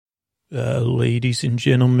Ladies and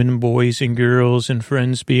gentlemen, boys and girls, and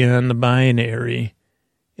friends beyond the binary.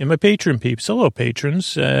 And my patron peeps. Hello,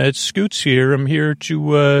 patrons. It's Scoots here. I'm here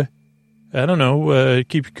to,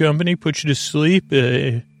 keep you company, put you to sleep,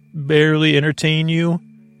 barely entertain you,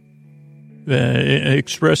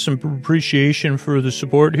 express some appreciation for the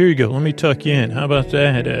support. Here you go. Let me tuck you in. How about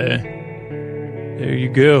that? There you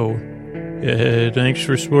go. Thanks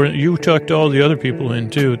for supporting. You tucked all the other people in,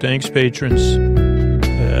 too. Thanks, patrons.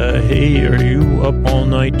 Hey, are you up all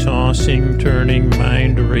night tossing, turning,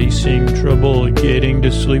 mind racing, trouble getting to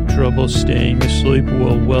sleep, trouble staying asleep?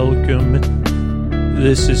 Well, welcome.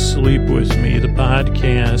 This is Sleep With Me, the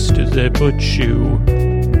podcast that puts you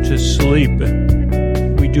to sleep.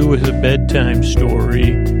 We do it with a bedtime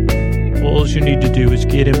story. All you need to do is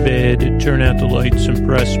get in bed, turn out the lights, and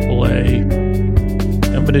press play.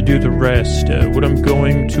 I'm going to do the rest. What I'm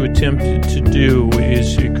going to attempt to do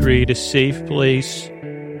is to create a safe place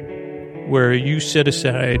where you set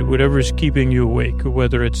aside whatever's keeping you awake,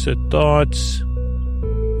 whether it's thoughts,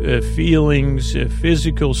 feelings,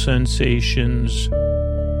 physical sensations,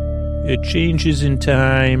 changes in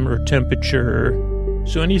time or temperature.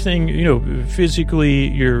 So anything, physically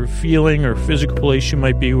you're feeling or physical place you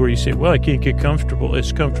might be where you say, well, I can't get comfortable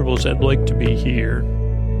as I'd like to be here.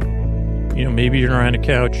 Maybe you're on a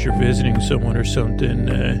couch, you're visiting someone or something,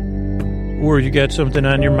 or you got something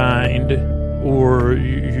on your mind, or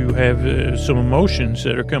you have some emotions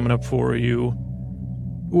that are coming up for you,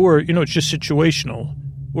 or, it's just situational,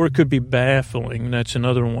 or it could be baffling. That's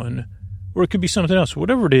another one, or it could be something else.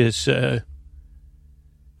 Whatever it is, I'm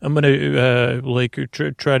going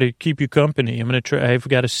to try to keep you company. I've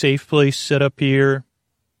got a safe place set up here.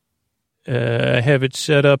 I have it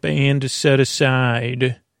set up and set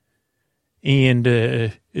aside and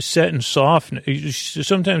set in soft.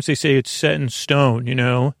 Sometimes they say it's set in stone,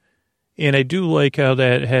 And I do like how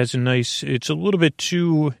that has it's a little bit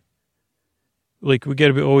too, we got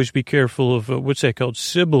to always be careful of, what's that called,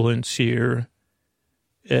 sibilance here.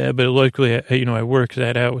 But luckily, I work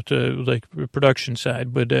that out with the production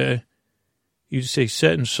side. But you say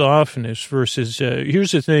set in softness versus,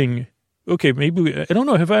 here's the thing. Okay, maybe, I don't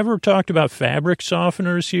know, have I ever talked about fabric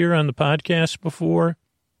softeners here on the podcast before?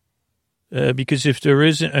 Because if there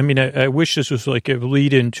isn't, I wish this was like a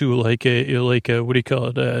lead into like a what do you call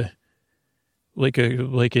it? An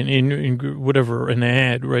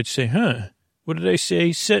ad, right? Say, what did I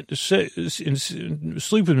say?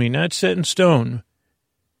 Sleep with me, not set in stone,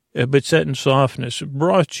 but set in softness.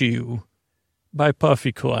 Brought to you by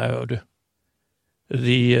Puffy Cloud,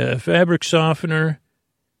 the fabric softener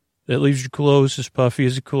that leaves your clothes as puffy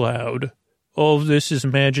as a cloud. All of this is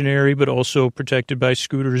imaginary, but also protected by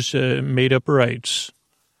Scooter's made-up rights.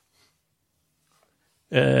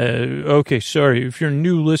 Okay, sorry. If you're a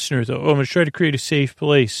new listener, though, I'm going to try to create a safe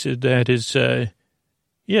place that is, set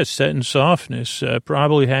in softness.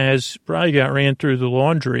 Probably got ran through the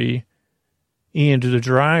laundry and the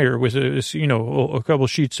dryer with, a couple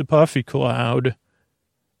sheets of Puffy Cloud.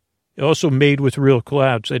 Also made with real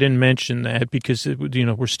clouds. I didn't mention that because,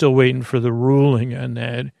 we're still waiting for the ruling on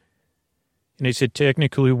that. And they said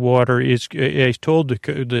technically water is, I told the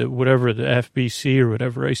FBC or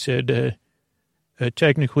whatever, I said,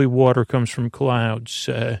 technically water comes from clouds,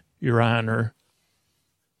 Your Honor.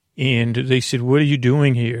 And they said, what are you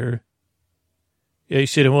doing here? I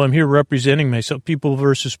said, well, I'm here representing myself, people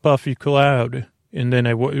versus Puffy Cloud. And then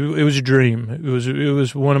it was a dream. It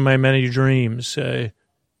was one of my many dreams.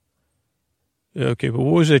 Okay, but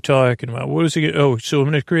what was I talking about? What was it? Oh, so I'm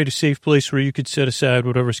going to create a safe place where you could set aside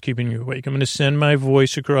whatever's keeping you awake. I'm going to send my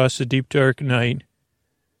voice across the deep, dark night.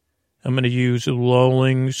 I'm going to use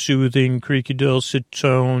lulling, soothing, creaky, dulcet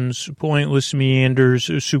tones, pointless meanders,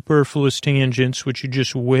 superfluous tangents, which you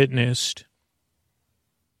just witnessed.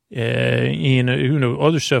 And,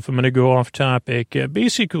 other stuff. I'm going to go off topic.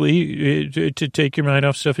 Basically, to take your mind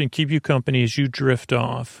off stuff and keep you company as you drift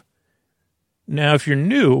off. Now, if you're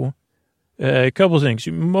new, a couple of things.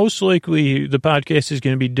 Most likely, the podcast is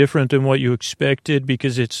going to be different than what you expected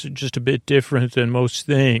because it's just a bit different than most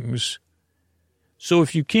things. So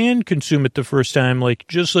if you can consume it the first time,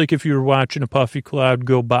 just like if you were watching a puffy cloud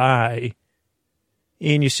go by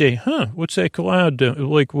and you say, what's that cloud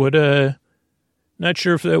doing? Not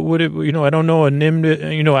sure if that would, I don't know a nimbus,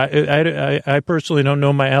 I personally don't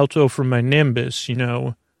know my alto from my nimbus,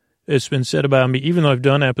 It's been said about me, even though I've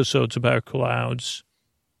done episodes about clouds.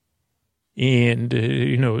 And,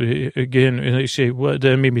 again, they say, well,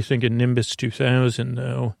 that made me think of Nimbus 2000,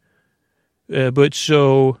 though. But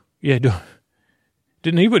so, yeah,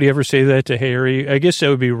 didn't anybody ever say that to Harry? I guess that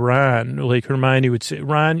would be Ron. Like Hermione would say,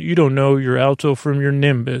 Ron, you don't know your alto from your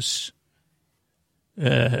Nimbus.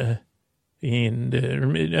 And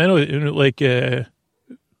I don't like, I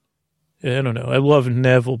don't know. I love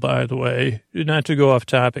Neville, by the way. Not to go off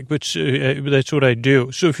topic, but that's what I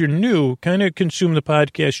do. So if you're new, kind of consume the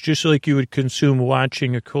podcast just like you would consume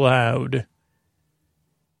watching a cloud.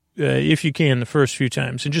 If you can, the first few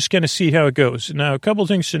times, and just kind of see how it goes. Now, a couple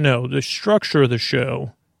things to know. The structure of the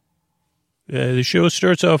show. The show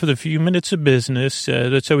starts off with a few minutes of business.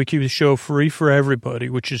 That's how we keep the show free for everybody,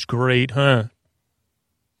 which is great, huh?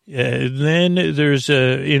 Then there's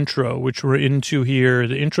an intro, which we're into here.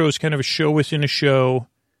 The intro is kind of a show within a show,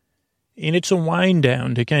 and it's a wind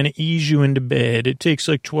down to kind of ease you into bed. It takes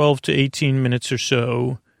like 12 to 18 minutes or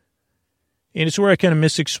so. And it's where I kind of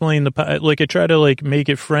misexplain I try to make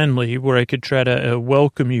it friendly, where I could try to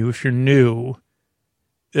welcome you if you're new,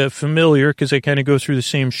 familiar, because I kind of go through the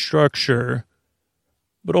same structure,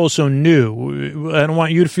 but also new. I don't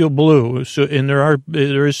want you to feel blue. So, and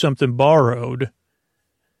there is something borrowed.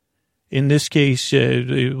 In this case,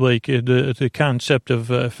 the concept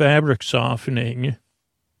of fabric softening.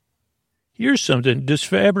 Here's something. Does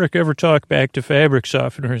fabric ever talk back to fabric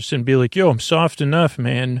softeners and be like, yo, I'm soft enough,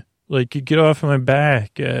 man? Like, get off my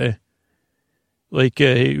back. I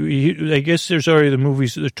guess there's already the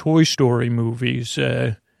movies, the Toy Story movies.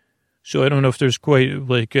 So I don't know if there's quite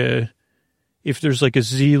if there's like a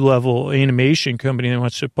Z-level animation company that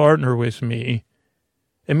wants to partner with me.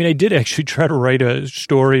 I mean, I did actually try to write a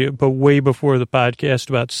story, but way before the podcast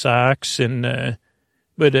about socks.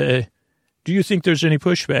 But do you think there's any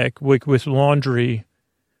pushback with laundry?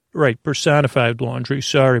 Right, personified laundry.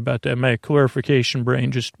 Sorry about that. My clarification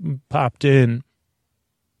brain just popped in.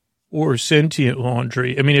 Or sentient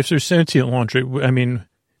laundry. I mean, if there's sentient laundry, I mean,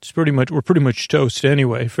 we're pretty much toast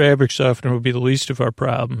anyway. Fabric softener would be the least of our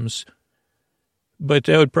problems. But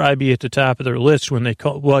that would probably be at the top of their list when they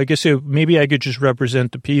call. Well, I guess maybe I could just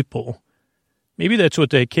represent the people. Maybe that's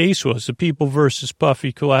what that case was. The people versus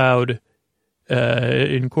Puffy Cloud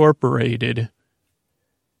Incorporated.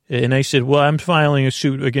 And I said, well, I'm filing a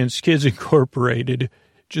suit against Kids Incorporated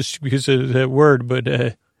just because of that word.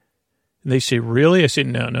 But they say, really? I said,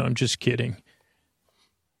 no, I'm just kidding.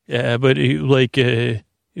 But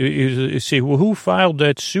you say, well, who filed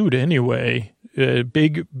that suit anyway?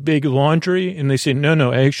 Big laundry? And they say,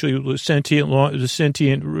 no, actually, the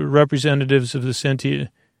sentient representatives of the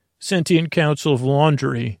sentient council of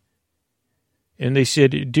laundry. And they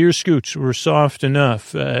said, dear Scoots, we're soft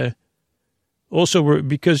enough. Also,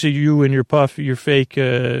 because of you and your fake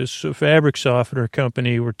fabric softener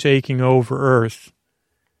company, we're taking over Earth.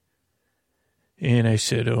 And I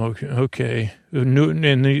said, okay.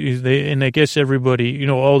 And I guess everybody,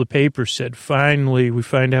 all the papers said, finally, we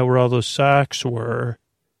find out where all those socks were.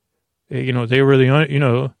 They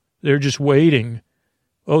were they're just waiting.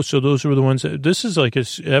 Oh, so those were the ones this is like an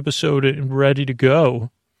episode ready to go.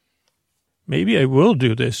 Maybe I will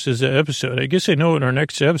do this as an episode. I guess I know what our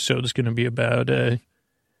next episode is going to be about,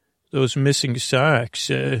 those missing socks.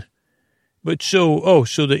 So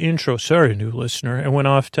the intro, sorry, new listener, I went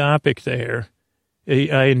off topic there.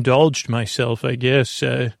 I indulged myself, I guess.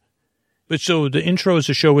 But so the intro is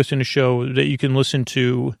a show within a show that you can listen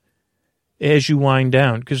to as you wind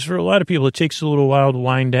down. Because for a lot of people, it takes a little while to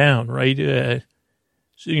wind down, right?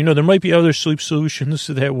 So, there might be other sleep solutions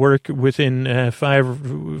that work within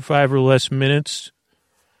 5 or less minutes.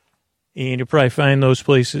 And you'll probably find those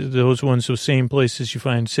same places you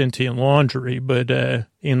find sentient laundry, but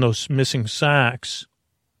in those missing socks.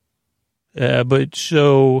 But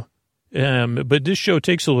this show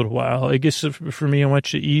takes a little while. I guess for me, I want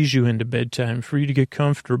to ease you into bedtime, for you to get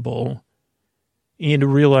comfortable and to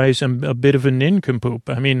realize I'm a bit of a nincompoop.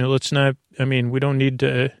 I mean, we don't need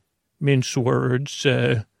to mince words.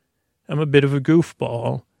 I'm a bit of a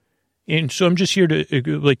goofball. And so I'm just here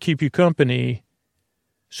to keep you company.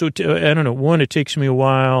 So I don't know. One, it takes me a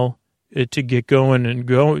while to get going and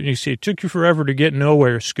go. And you say, it took you forever to get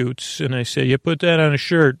nowhere, Scoots. And I say, put that on a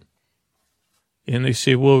shirt. And they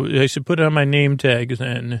say, well, I said, put it on my name tag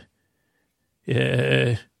then.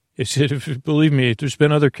 I said, believe me, there's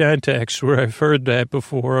been other contacts where I've heard that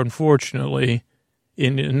before, unfortunately.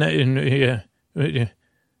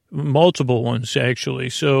 Multiple ones, actually.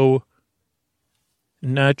 So,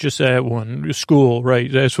 not just that one. School,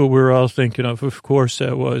 right? That's what we were all thinking of. Of course,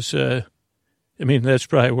 that was, that's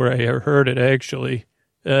probably where I heard it, actually.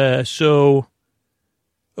 So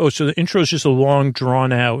the intro is just a long,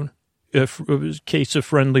 drawn-out case of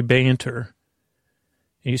friendly banter.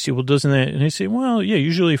 And you say, well, doesn't that... And they say, well, yeah,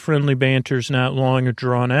 usually friendly banter is not long or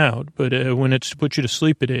drawn out, but when it's to put you to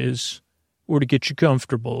sleep, it is, or to get you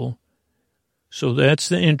comfortable. So that's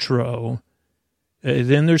the intro.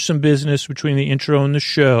 Then there's some business between the intro and the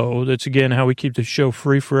show. That's, again, how we keep the show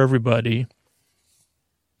free for everybody.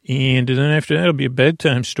 And then after that, it'll be a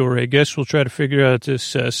bedtime story. I guess we'll try to figure out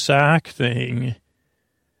this sock thing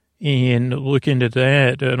and look into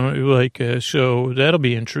that. I don't so that'll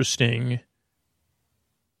be interesting.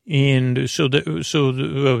 And so that's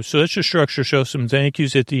the structure. Show some thank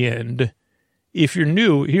yous at the end. If you're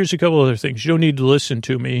new, here's a couple other things. You don't need to listen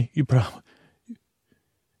to me. You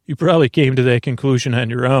probably came to that conclusion on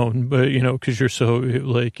your own, but, because you're so,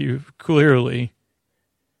 you clearly,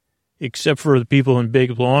 except for the people in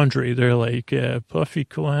Big Laundry, they're like, Puffy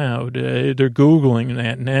Cloud. They're Googling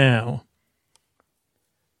that now.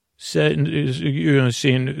 Seeing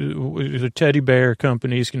the teddy bear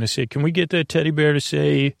company is going to say, can we get that teddy bear to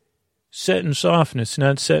say set in softness,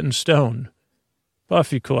 not set in stone?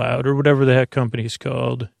 Puffy Cloud, or whatever that company's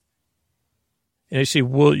called. And I say,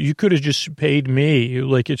 well, you could have just paid me.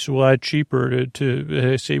 It's a lot cheaper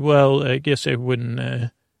to I say, well, I guess I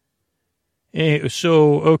wouldn't.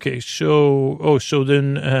 So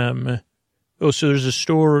there's a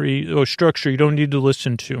story, structure. You don't need to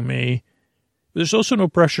listen to me. There's also no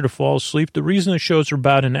pressure to fall asleep. The reason the shows are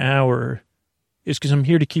about an hour is because I'm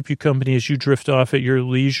here to keep you company as you drift off at your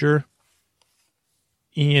leisure.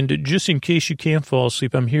 And just in case you can't fall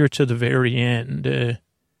asleep, I'm here to the very end.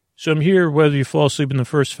 So I'm here whether you fall asleep in the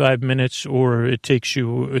first 5 minutes or it takes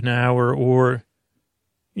you an hour or,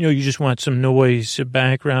 you just want some noise,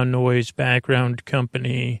 background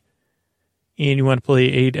company, and you want to play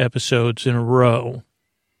 8 episodes in a row.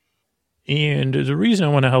 And the reason I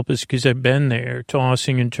want to help is because I've been there,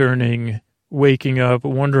 tossing and turning, waking up,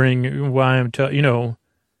 wondering why I'm,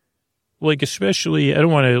 especially, I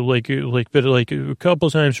don't want to, but a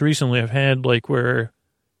couple times recently I've had, where,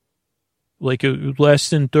 less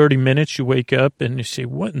than 30 minutes you wake up and you say,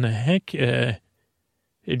 what in the heck? It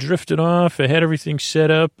drifted off. I had everything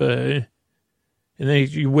set up. And then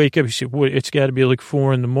you wake up, you say, what? It's got to be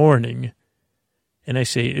 4 a.m. And I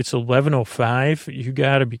say, it's 11:05. You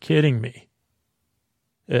got to be kidding me.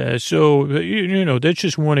 So that's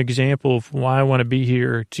just one example of why I want to be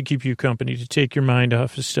here, to keep you company, to take your mind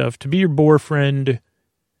off of stuff, to be your bore friend,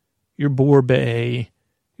 your bore bae,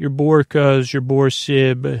 your bore cuz, your bore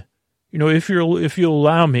sib. If you'll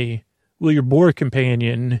allow me, your bore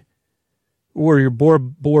companion or your bore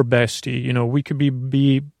bestie, we could be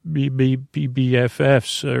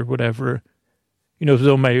BFFs or whatever.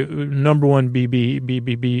 Though my number one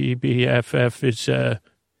BFF is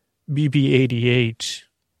BB-88,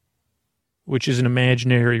 which is an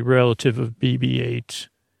imaginary relative of BB-8.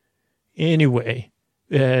 Anyway,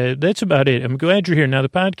 that's about it. I'm glad you're here. Now, the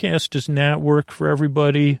podcast does not work for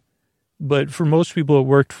everybody, but for most people it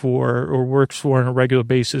works for on a regular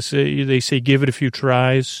basis. They say give it a few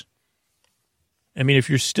tries. I mean, if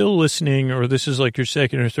you're still listening or this is your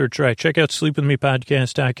second or third try, check out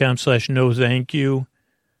sleepwithmepodcast.com/no thank you.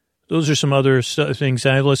 Those are some other things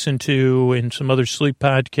I listen to and some other sleep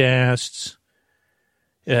podcasts.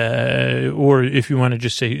 Or if you want to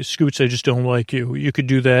just say, Scoots, I just don't like you, you could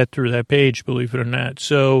do that through that page, believe it or not.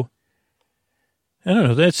 So, I don't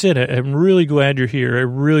know, that's it. I'm really glad you're here. I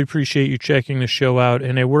really appreciate you checking the show out,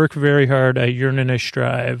 and I work very hard. I yearn and I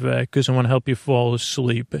strive because I want to help you fall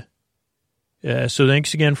asleep. So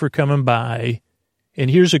thanks again for coming by.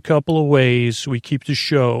 And here's a couple of ways we keep the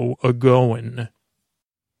show a-going.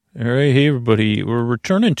 All right, hey, everybody. We're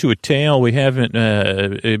returning to a tale we haven't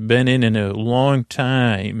been in a long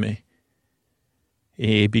time.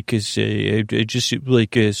 Because I just,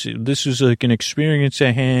 this was an experience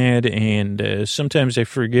I had, and sometimes I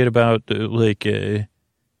forget about, I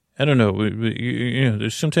don't know,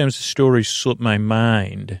 sometimes the stories slip my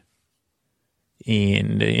mind.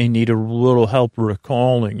 And I need a little help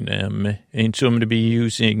recalling them. And so I'm going to be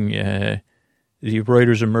using the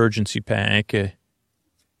Writer's Emergency Pack,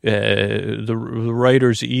 the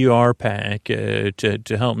Writer's ER Pack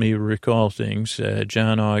to help me recall things.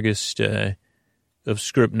 John August of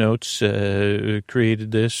Script Notes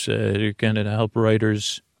created this kind of to help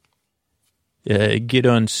writers get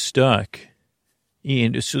unstuck.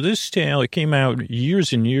 And so this tale, it came out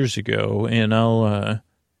years and years ago, and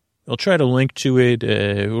I'll try to link to it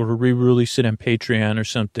or re-release it on Patreon or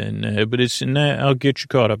something. But it's not, I'll get you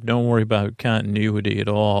caught up. Don't worry about continuity at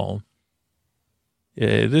all.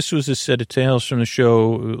 This was a set of tales from the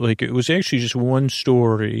show. It was actually just one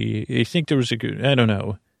story. I think there was I don't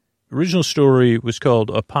know. Original story was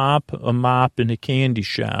called A Pop, a Mop, and a Candy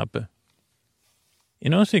Shop. I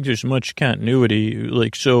don't think there's much continuity.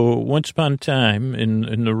 So once upon a time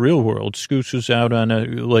in the real world, Scoots was out on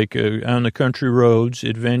on the country roads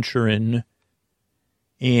adventuring,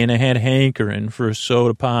 and I had a hankering for a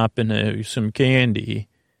soda pop and some candy.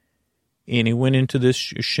 And he went into this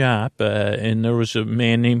shop, and there was a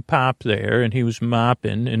man named Pop there, and he was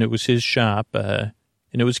mopping, and it was his shop, and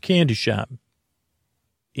it was a candy shop.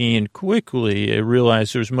 And quickly I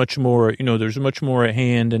realized there's much more, there's much more at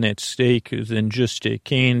hand and at stake than just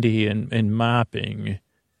candy and mopping.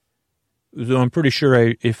 Though I'm pretty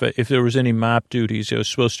sure if there was any mop duties I was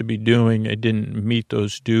supposed to be doing, I didn't meet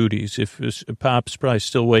those duties. Pop's probably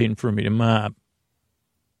still waiting for me to mop.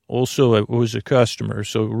 Also, I was a customer,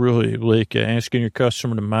 so really, like, asking your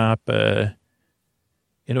customer to mop, I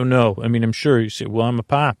don't know. I mean, I'm sure you say, well, I'm a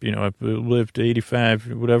Pop. I've lived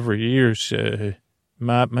 85, whatever years,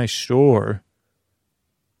 mop my store.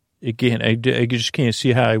 Again, I just can't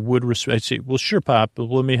see how I would respect. I'd say, well, sure, Pop, but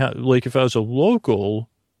like, if I was a local,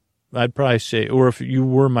 I'd probably say, or if you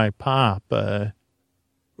were my Pop, or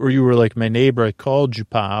you were like my neighbor, I called you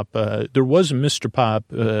Pop. There was a Mr. Pop,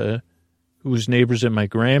 who was neighbors at my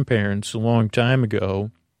grandparents' a long time ago,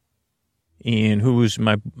 and who was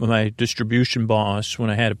my distribution boss when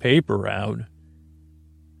I had a paper route.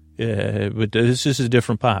 But this is a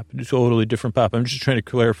different Pop, a totally different Pop. I'm just trying to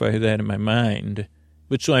clarify that in my mind.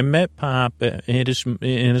 But so I met Pop and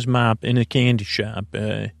his mop in a candy shop,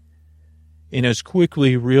 and I was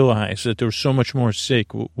quickly realized that there was so much more at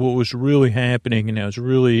stake. What was really happening, and I was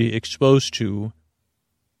really exposed to,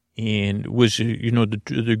 and was,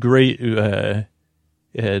 the great, I'm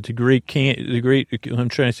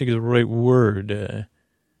trying to think of the right word.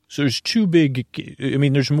 So there's two big,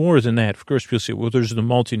 there's more than that. Of course, people say, well, there's the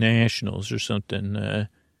multinationals or something. Now,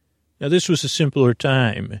 this was a simpler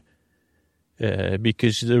time,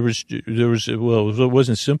 because there was, well, it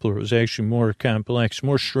wasn't simpler. It was actually more complex,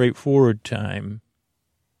 more straightforward time.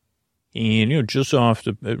 And, just off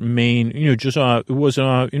the main, just off, it wasn't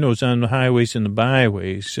off, it was on the highways and the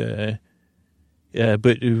byways,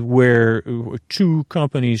 but where two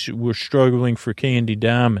companies were struggling for candy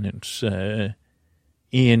dominance,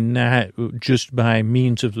 and not just by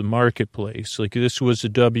means of the marketplace. Like, this was the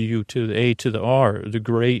W to the A to the R,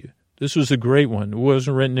 this was a great one. It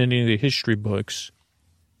wasn't written in any of the history books.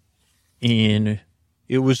 And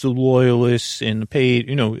it was the loyalists and the paid,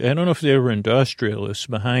 I don't know if they were industrialists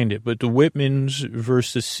behind it, but the Whitmans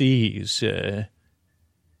versus C's. And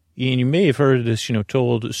you may have heard of this,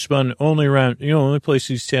 told, spun only around, only place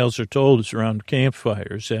these tales are told is around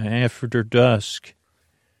campfires, after dusk.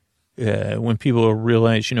 When people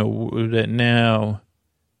realize, that now,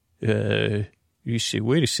 you say,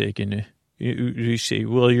 wait a second, you say,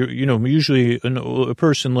 well, usually a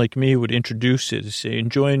person like me would introduce it to say,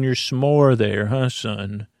 enjoying your s'more there, huh,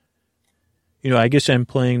 son? I guess I'm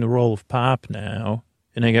playing the role of Pop now,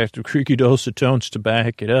 and I got the creaky dulcet tones to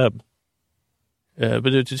back it up. But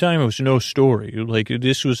at the time, it was no story. Like,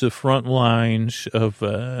 this was the front lines of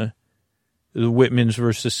the Whitmans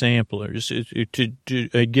versus samplers.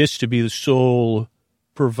 I guess to be the sole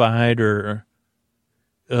provider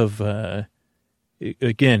of,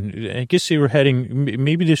 again, I guess they were heading,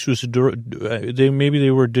 maybe this was, maybe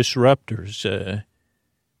they were disruptors.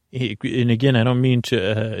 And again, I don't mean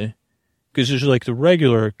to, because there's like the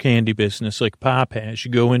regular candy business like Pop has.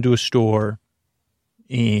 You go into a store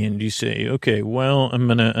and you say, okay, well, I'm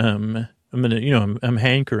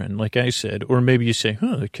hankering, like I said. Or maybe you say,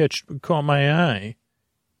 the catch caught my eye.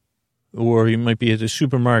 Or you might be at the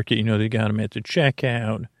supermarket, they got them at the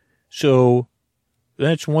checkout. So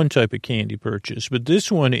that's one type of candy purchase. But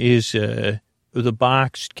this one is the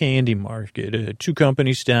boxed candy market. Two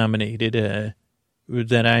companies dominated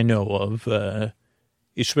that I know of,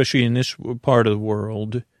 especially in this part of the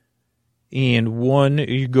world. And one,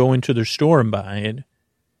 you go into their store and buy it,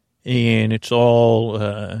 and it's all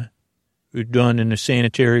done in a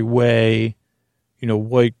sanitary way,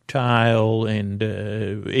 white tile and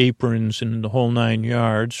aprons and the whole 9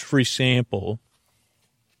 yards, free sample.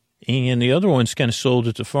 And the other one's kind of sold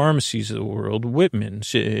at the pharmacies of the world,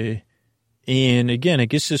 Whitman's. And again, I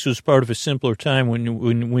guess this was part of a simpler time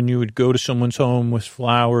when you would go to someone's home with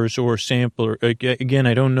flowers or a sampler. Again,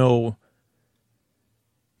 I don't know.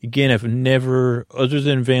 Again, I've never, other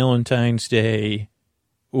than Valentine's Day,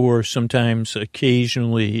 or sometimes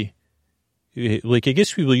occasionally, like, I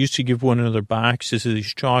guess people used to give one another boxes of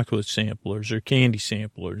these chocolate samplers or candy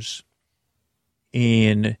samplers.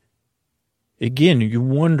 And again, you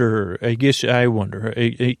wonder, I guess I wonder,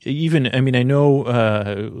 I know,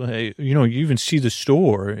 you even see the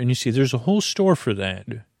store and you see there's a whole store for that.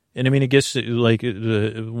 And I guess like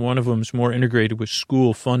one of them is more integrated with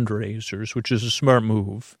school fundraisers, which is a smart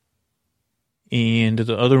move. And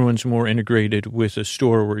the other one's more integrated with a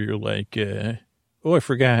store where you're like, I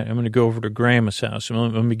forgot, I'm going to go over to Grandma's house.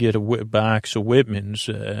 I'm going to get a box of Whitman's.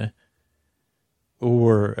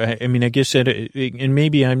 Or, I mean, I guess that, and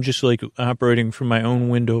maybe I'm just like operating from my own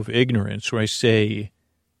window of ignorance where I say,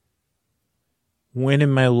 when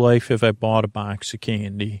in my life have I bought a box of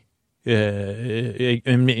candy?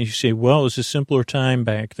 And you say, well, it was a simpler time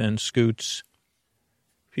back then, Scoots.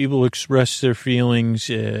 People express their feelings.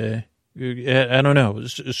 I don't know.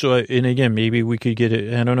 So, and again, maybe we could get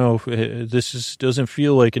it. I don't know if doesn't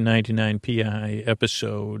feel like a 99 PI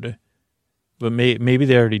episode, but maybe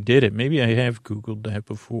they already did it. Maybe I have Googled that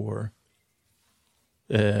before.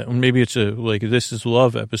 Or maybe it's like This Is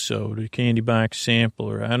Love episode, a candy box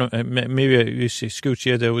sampler. I don't, maybe you say, Scooch,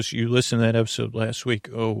 yeah, you listened to that episode last week.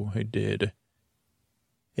 Oh, I did.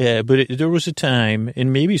 Yeah, but there was a time,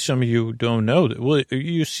 and maybe some of you don't know that. Well,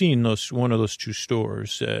 you've seen one of those two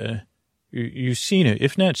stores. You've seen it.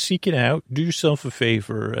 If not, seek it out. Do yourself a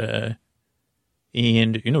favor,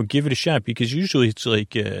 and, give it a shot, because usually it's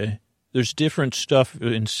like, there's different stuff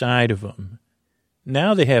inside of them.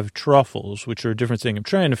 Now they have truffles, which are a different thing. I'm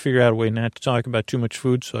trying to figure out a way not to talk about too much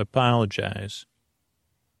food, so I apologize.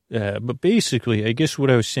 But basically, I guess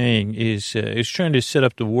what I was saying is trying to set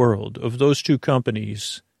up the world of those two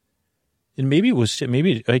companies. And maybe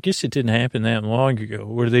I guess it didn't happen that long ago,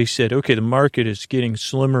 where they said, okay, the market is getting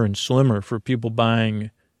slimmer and slimmer for people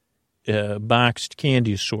buying boxed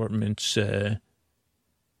candy assortments.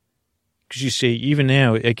 Because you say, even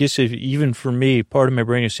now, I guess even for me, part of my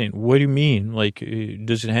brain is saying, what do you mean? Like,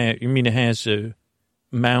 does it have, you mean it has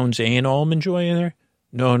Mounds and Almond Joy in there?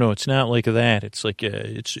 No, it's not like that. It's like,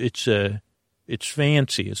 it's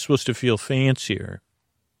fancy. It's supposed to feel fancier.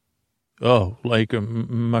 Oh, like a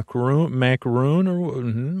macaroon or,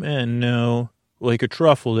 no, like a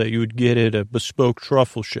truffle that you would get at a bespoke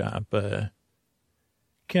truffle shop.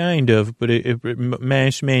 Kind of, but a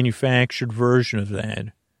mass manufactured version of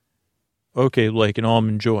that. Okay, like an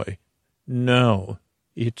Almond Joy. No,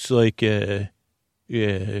 it's like, yeah,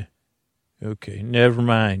 okay, never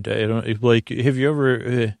mind. I don't, like, have you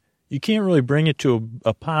ever, you can't really bring it to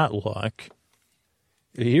a potluck.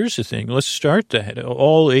 Here's the thing, let's start that,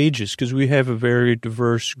 all ages, because we have a very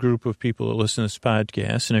diverse group of people that listen to this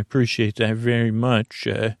podcast, and I appreciate that very much.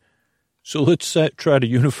 So let's try to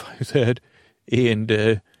unify that,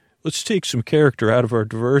 and let's take some character out of our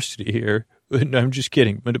diversity here. No, I'm just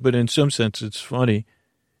kidding, but in some sense it's funny.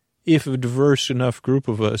 If a diverse enough group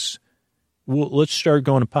of us, let's start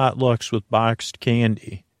going to potlucks with boxed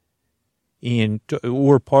candy,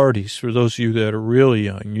 or parties. For those of you that are really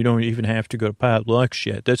young, you don't even have to go to potlucks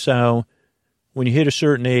yet. That's how, when you hit a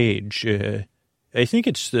certain age, I think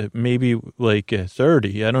it's maybe like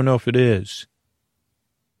 30. I don't know if it is.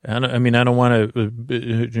 I don't want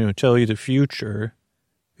to tell you the future,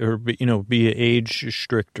 or, be age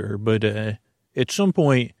stricter, but at some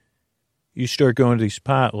point you start going to these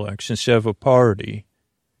potlucks instead of a party.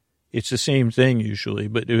 It's the same thing usually,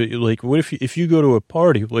 but like, what if you go to a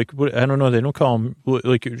party, like, what, I don't know, they don't call them,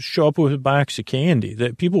 like, show up with a box of candy,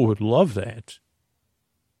 that people would love that.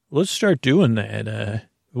 Let's start doing that.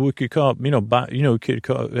 We could call, could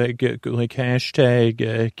call, get, like,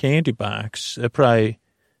 hashtag candy box. Probably,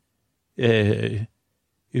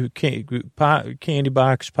 candy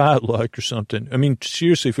box potluck or something. I mean,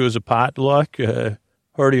 seriously, if it was a potluck,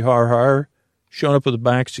 hardy har har, showing up with a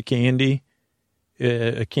box of candy,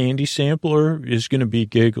 a candy sampler is going to be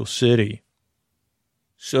Giggle City.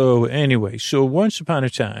 So anyway, once upon a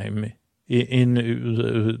time,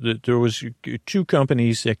 there was two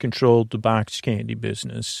companies that controlled the boxed candy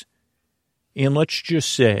business. And let's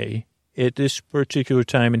just say, at this particular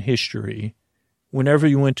time in history, whenever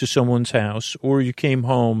you went to someone's house or you came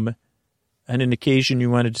home on an occasion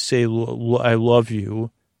you wanted to say, I love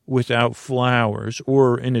you, without flowers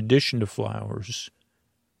or in addition to flowers,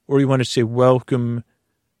 or you want to say welcome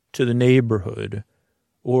to the neighborhood,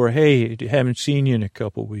 or hey, haven't seen you in a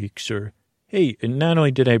couple weeks, or hey, and not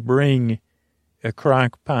only did I bring a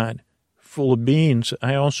crock pot full of beans,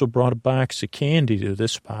 I also brought a box of candy to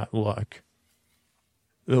this potluck.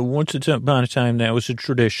 Once upon a time, that was a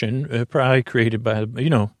tradition, probably created by,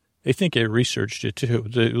 I think I researched it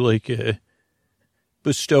too,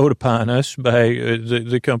 bestowed upon us by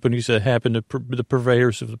the companies that happen to the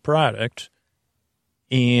purveyors of the product.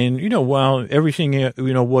 And, while everything,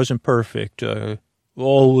 wasn't perfect,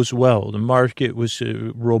 all was well. The market was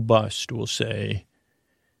robust, we'll say.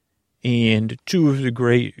 And two of the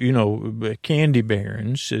great, candy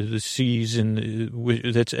barons, the C's and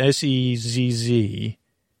that's S-E-Z-Z,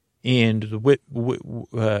 and the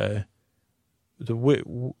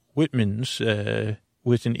Whitmans,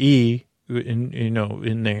 with an E,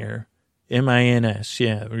 in there, M-I-N-S,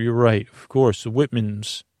 yeah, you're right, of course, the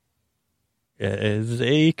Whitmans,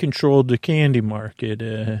 they controlled the candy market,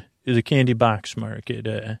 the candy box market.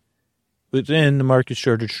 But then the market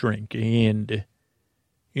started to shrink, and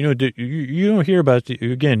you don't hear about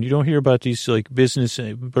you don't hear about these like business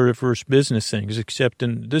versus business things, except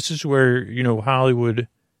in this is where Hollywood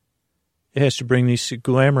has to bring these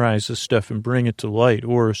glamorize this stuff and bring it to light,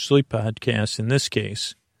 or a sleep podcast in this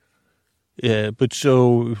case. But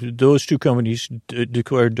so those two companies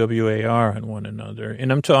declared WAR on one another,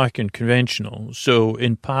 and I'm talking conventional. So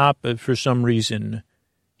in Pop, for some reason,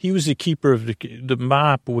 he was the keeper of the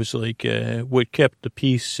mop was like what kept the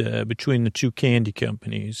peace between the two candy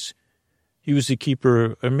companies. He was the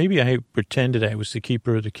keeper, or maybe I pretended I was the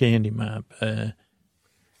keeper of the candy mop.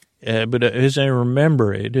 But as I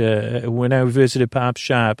remember it, when I visited Pop's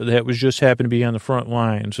shop, that was just happened to be on the front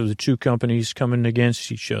lines of the two companies coming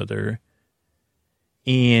against each other.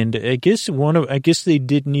 And I guess they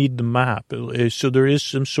did need the mop. So there is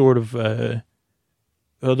some sort of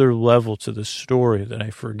other level to the story that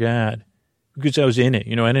I forgot because I was in it.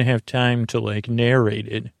 I didn't have time to like narrate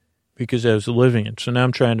it because I was living it. So now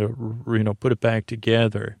I'm trying to, put it back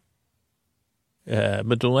together.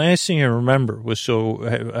 But the last thing I remember was so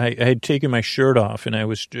I had taken my shirt off and I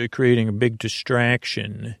was creating a big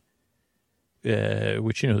distraction.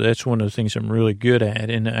 Which, that's one of the things I'm really good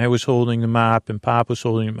at. And I was holding the mop and Pop was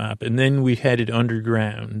holding the mop. And then we headed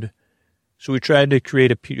underground. So we tried to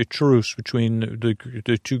create a truce between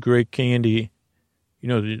the two great candy,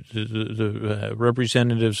 the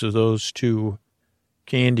representatives of those two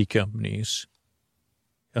candy companies.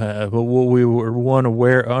 But what we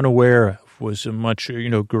were unaware of was a much,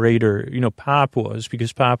 greater, Pop was,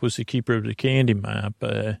 because Pop was the keeper of the candy mop,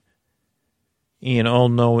 and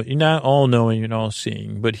not all knowing and all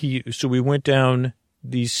seeing, but so we went down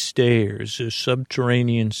these stairs,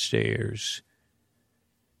 subterranean stairs.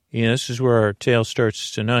 This is where our tale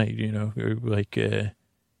starts tonight,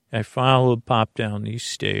 I followed Pop down these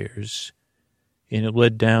stairs, and it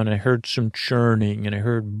led down, and I heard some churning, and I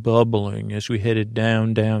heard bubbling as we headed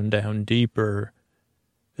down, down, down deeper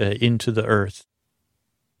into the earth.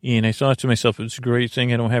 And I thought to myself, it's a great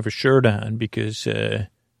thing I don't have a shirt on, because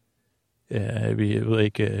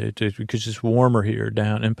because it's warmer here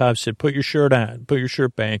down. And Pop said, put your shirt on, put your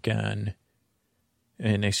shirt back on.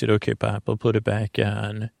 And I said, okay, Pop, I'll put it back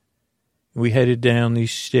on. We headed down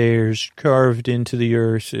these stairs, carved into the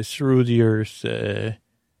earth, through the earth, and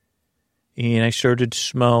I started to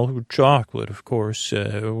smell chocolate, of course.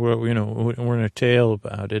 We're in a tale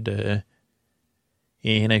about it.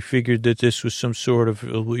 And I figured that this was some sort of,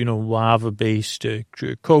 lava-based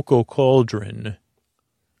cocoa cauldron.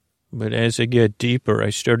 But as I got deeper,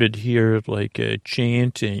 I started to hear,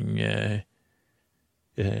 chanting.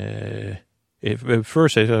 At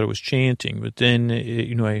first, I thought it was chanting, but then,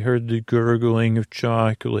 I heard the gurgling of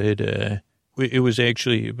chocolate. It was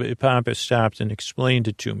actually, Papa stopped and explained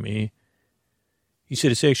it to me. He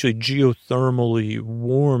said it's actually geothermally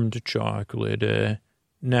warmed chocolate,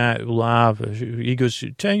 not lava. He goes,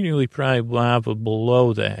 technically probably lava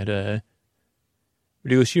below that.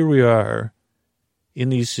 But he goes, here we are. In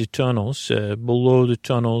these tunnels, below the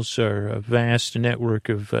tunnels are a vast network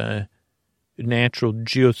of natural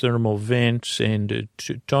geothermal vents and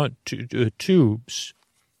tubes.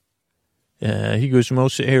 He goes,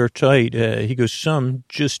 most airtight. He goes, some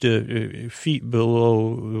just feet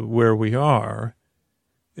below where we are.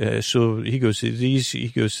 So he goes,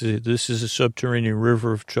 this is a subterranean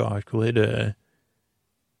river of chocolate. And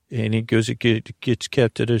he goes, it gets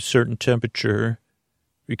kept at a certain temperature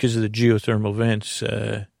because of the geothermal vents.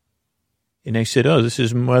 And I said, oh, this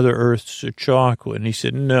is Mother Earth's chocolate. And he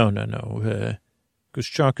said, no. Because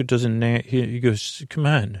chocolate doesn't, he goes, come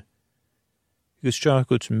on. Because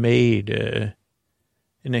chocolate's made. And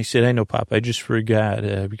I said, I know, Pop, I just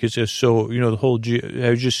forgot. Because I was so, I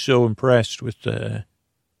was just so impressed with, and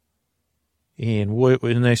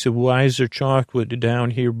I said, why is there chocolate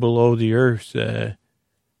down here below the earth?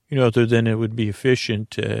 Other than it would be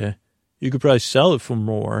efficient. You could probably sell it for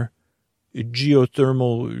more.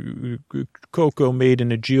 Geothermal cocoa made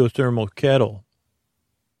in a geothermal kettle.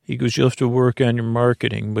 He goes, you'll have to work on your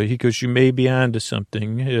marketing, but he goes, you may be onto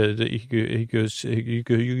something. He goes,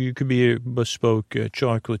 you could be a bespoke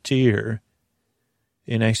chocolatier.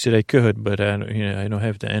 And I said I could, but I don't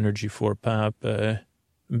have the energy for it, Pop. I'm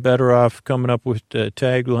better off coming up with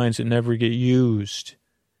taglines that never get used.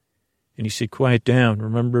 And he said, quiet down.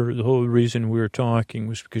 Remember, the whole reason we were talking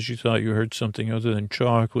was because you thought you heard something other than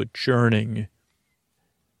chocolate churning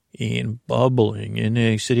and bubbling. And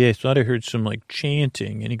I said, yeah, I thought I heard some,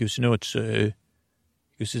 chanting. And he goes, no, it's a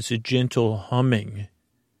gentle humming.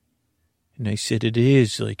 And I said, it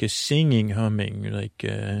is like a singing humming,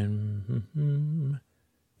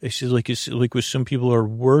 I said, like, it's like with some people are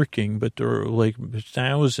working, but there are like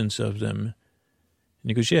thousands of them. And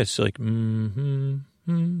he goes, yeah, it's like, yeah,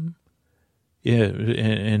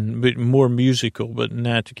 and but more musical, but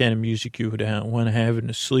not the kind of music you would want to have in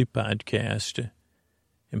a sleep podcast.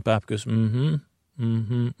 And Pop goes, And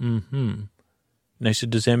I said,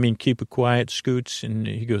 does that mean keep it quiet, Scoots? And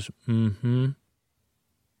he goes, And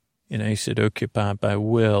I said, okay, Pop, I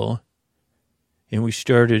will. And we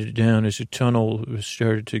started down as a tunnel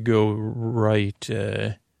started to go right.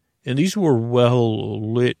 And these were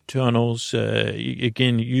well-lit tunnels.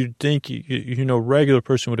 Again, you'd think, regular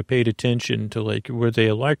person would have paid attention to, like, were they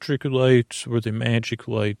electric lights? Were they magic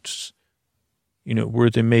lights? Were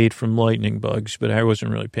they made from lightning bugs? But I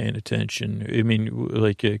wasn't really paying attention. I mean,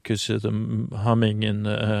 like, because of the humming in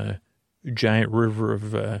the giant river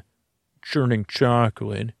of churning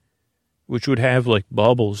chocolate, which would have, like,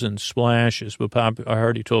 bubbles and splashes. But Pop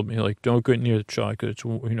already told me, like, don't get near the chocolate. It's,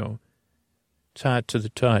 it's hot to the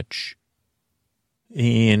touch.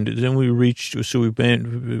 And then we reached, so we went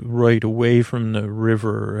right away from the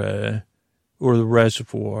river or the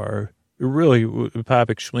reservoir. Really, Pop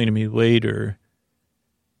explained to me later,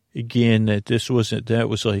 again, that that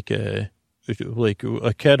was like a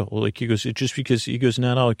kettle. Like, he goes, just because, he goes,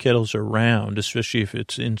 not all kettles are round, especially if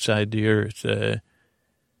it's inside the earth.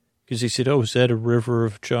 Because he said, oh, is that a river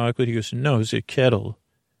of chocolate? He goes, no, it's a kettle.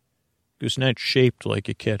 It was not shaped like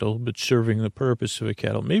a kettle, but serving the purpose of a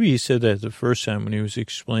kettle. Maybe he said that the first time when he was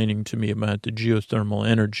explaining to me about the geothermal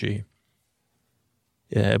energy.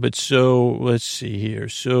 Yeah, but so, let's see here.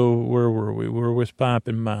 So, where were we? We were with Pop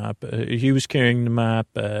and Mop. He was carrying the mop,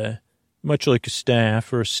 much like a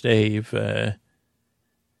staff or a stave.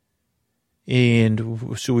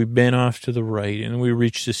 And so we bent off to the right, and we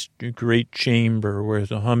reached this great chamber where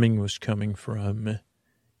the humming was coming from.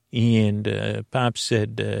 And Pop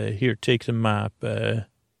said, here, take the mop.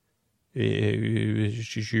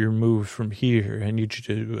 It's your move from here. I need you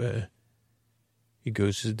to, he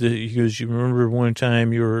goes, you remember one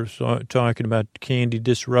time you were talking about candy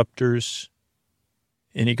disruptors?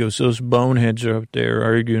 And he goes, those boneheads are up there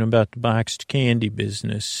arguing about the boxed candy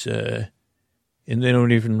business. And they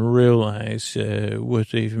don't even realize what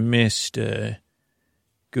they've missed.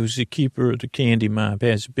 Goes, the keeper of the candy mop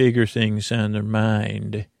has bigger things on their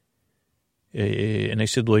mind. And I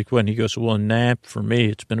said, like, when? He goes, well, a nap for me.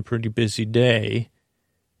 It's been a pretty busy day.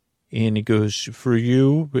 And he goes, for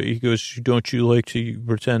you? He goes, don't you like to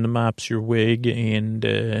pretend the mop's your wig? And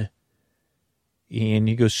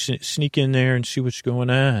he goes, sneak in there and see what's going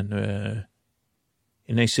on.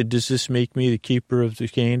 And I said, does this make me the keeper of the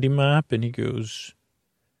candy mop? And he goes,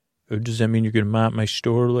 oh, does that mean you're going to mop my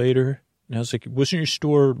store later? And I was like, wasn't your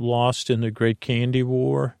store lost in the Great Candy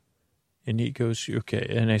War? And he goes, okay.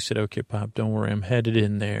 And I said, okay, Pop, don't worry. I'm headed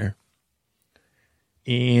in there.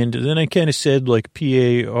 And then I kind of said, like,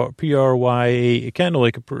 P-R-Y-A, kind of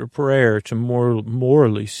like a prayer to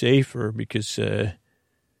morally safer, because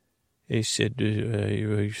they said,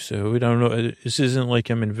 so we don't know. This isn't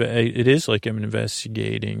like it is like I'm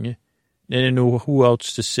investigating. I didn't know who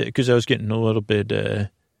else to say, because I was getting a little bit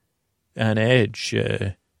on edge.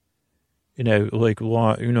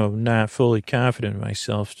 Not fully confident in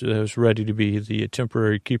myself. So I was ready to be the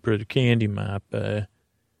temporary keeper of the candy mop.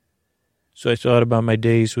 So I thought about my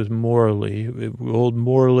days with Morley, old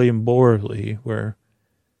Morley and Borley, where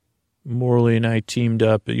Morley and I teamed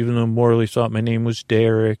up, even though Morley thought my name was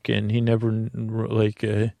Derek, and he never,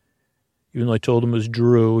 even though I told him it was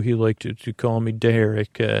Drew, he liked to call me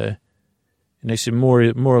Derek. And I said,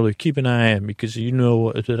 Morley, keep an eye on me, because you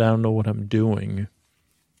know that I don't know what I'm doing.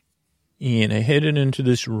 And I headed into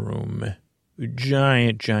this room, a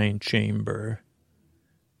giant chamber.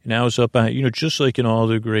 And I was up on, just like in all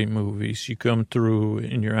the great movies, you come through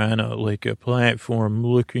and you're on a platform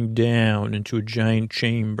looking down into a giant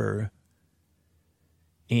chamber.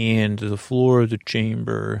 And the floor of the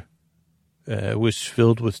chamber was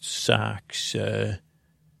filled with socks, and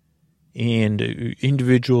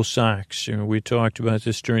individual socks. We talked about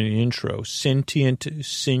this during the intro, sentient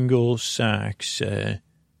single socks.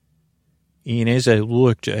 And as I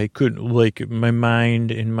looked, I couldn't, my mind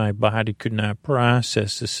and my body could not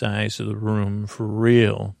process the size of the room for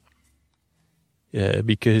real.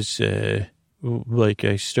 Because, I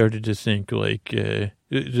started to think, that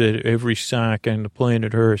every sock on the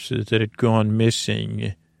planet Earth that had gone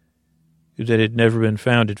missing, that had never been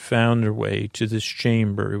found, had found their way to this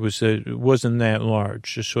chamber. It wasn't that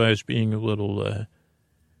large, just so I was being a little,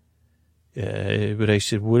 but I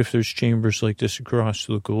said, what if there's chambers like this across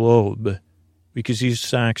the globe? Because these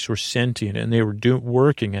socks were sentient and they were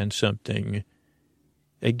working on something.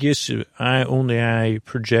 I guess I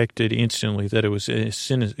projected instantly that it was a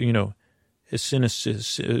cynicist,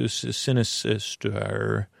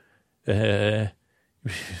 or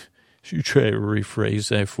you try to rephrase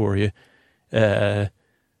that for you. But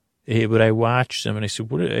I watched them and I said,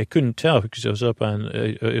 I couldn't tell because I was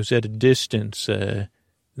it was at a distance, and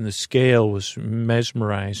the scale was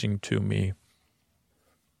mesmerizing to me.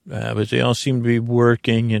 But they all seemed to be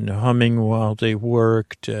working and humming while they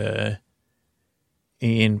worked.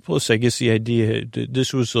 And plus, I guess the idea,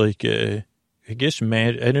 this was like, I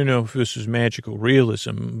don't know if this was magical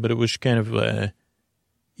realism, but it was kind of,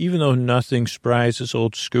 even though nothing surprises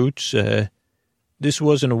old Scoots, this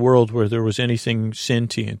wasn't a world where there was anything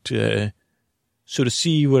sentient. So to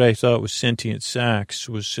see what I thought was sentient socks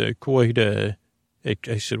was quite I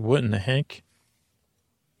said, what in the heck?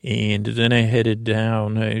 And then I headed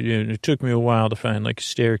down. It took me a while to find like a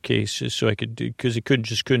staircase so I could, because I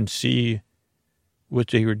couldn't see what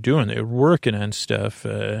they were doing. They were working on stuff,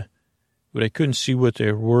 but I couldn't see what they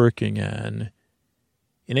were working on.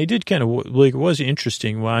 And I did kind of, like, it was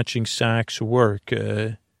interesting watching socks work,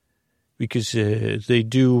 because they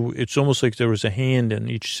do, it's almost like there was a hand in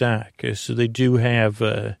each sock. So they do have,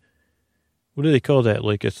 what do they call that?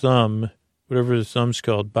 Like a thumb, whatever the thumb's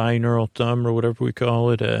called, binaural thumb or whatever we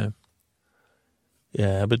call it.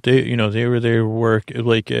 Yeah, but they were there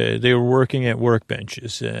they were working at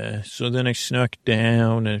workbenches. So then I snuck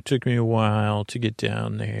down, and it took me a while to get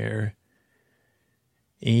down there.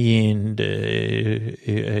 And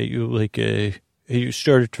you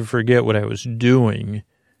started to forget what I was doing,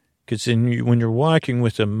 because then when you're walking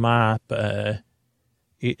with a mop, I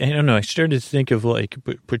don't know, I started to think of like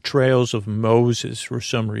portrayals of Moses for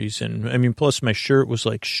some reason. I mean, plus my shirt was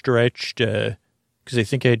like stretched, because I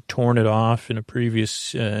think I had torn it off in a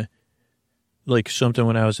previous, like something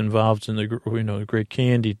when I was involved in the Great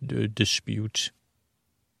Candy dispute.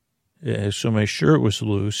 So my shirt was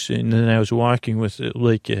loose, and then I was walking with it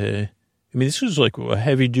this was like a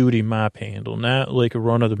heavy-duty mop handle, not like a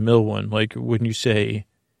run-of-the-mill one. Like when you say,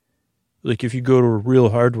 like if you go to a real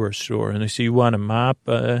hardware store and they say you want a mop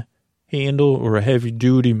handle or a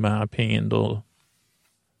heavy-duty mop handle,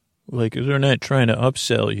 like they're not trying to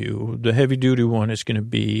upsell you. The heavy-duty one is going to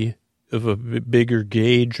be of a bigger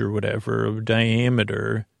gauge or whatever, of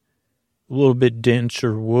diameter, a little bit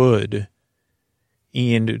denser wood.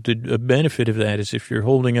 And the benefit of that is if you're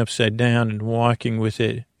holding upside down and walking with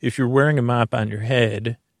it, if you're wearing a mop on your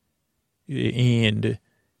head and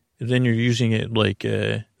then you're using it like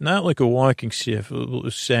not like a walking staff,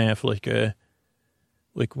 like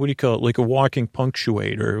what do you call it? Like a walking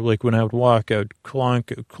punctuator. Like when I would walk, I would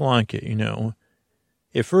clonk it,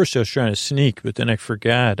 At first I was trying to sneak, but then I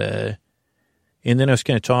forgot. And then I was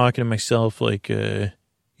kind of talking to myself like, I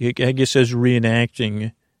guess I was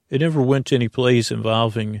reenacting. It never went to any place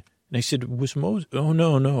involving, and I said, was Moses? Oh,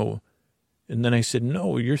 no. And then I said,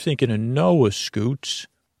 no, you're thinking of Noah, Scoots.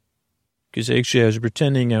 Because actually I was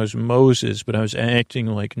pretending I was Moses, but I was acting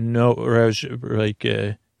like Noah, or I was like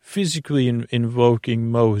physically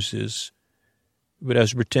invoking Moses, but I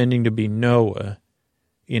was pretending to be Noah.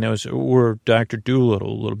 Or Dr.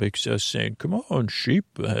 Doolittle a little bit, because I was saying, come on,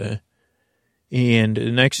 sheep. And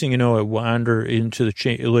the next thing you know, I wander into the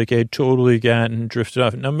chain, like I had totally drifted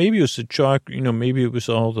off. Now, maybe it was the chalk, maybe it was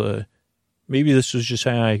maybe this was just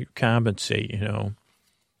how I compensate, Yeah,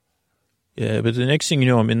 but the next thing you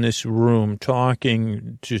know, I'm in this room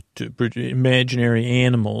talking to imaginary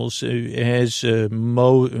animals as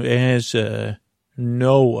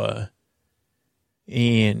Noah,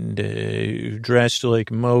 and dressed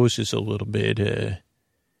like Moses a little bit,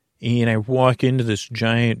 and I walk into this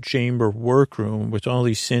giant chamber workroom with all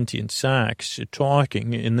these sentient socks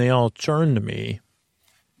talking, and they all turn to me.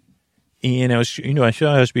 And I was, I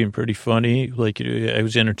thought I was being pretty funny, like I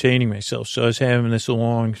was entertaining myself. So I was having this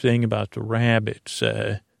long thing about the rabbits,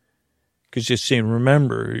 because just saying,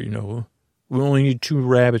 remember, we only need 2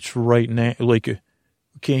 rabbits for right now. Like, we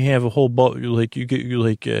can't have a whole like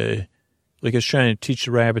I was trying to teach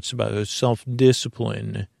the rabbits about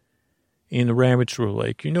self-discipline. And the rabbits were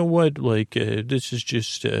like, you know what, this is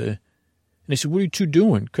just, and I said, what are you 2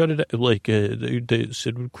 doing? Cut it out. Like, they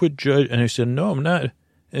said, quit judge. And I said, no, I'm not. And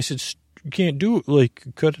I said, you can't do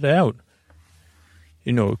it. Cut it out.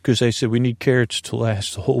 Because I said, we need carrots to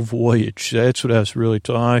last the whole voyage. That's what I was really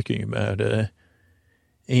talking about. And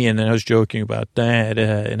then I was joking about that.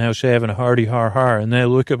 And I was having a hearty har. And then I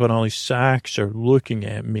look up and all these socks are looking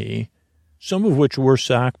at me, some of which were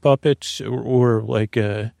sock puppets or like,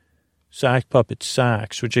 sock puppet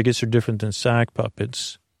socks, which I guess are different than sock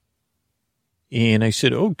puppets. And I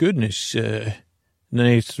said, oh, goodness. And then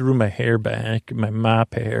I threw my hair back, my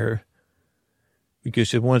mop hair.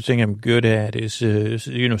 because the one thing I'm good at is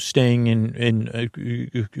staying staying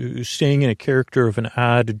in a character of an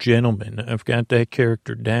odd gentleman. I've got that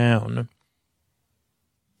character down.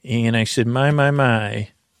 And I said, my.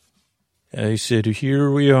 I said,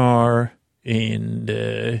 here we are. And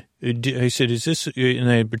I said, is this, and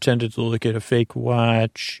I pretended to look at a fake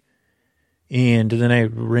watch. And then I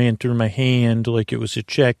ran through my hand like it was a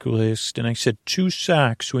checklist. And I said, 2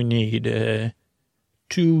 socks we need,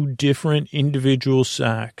 2 different individual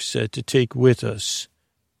socks to take with us.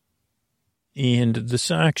 And the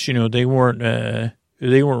socks, they weren't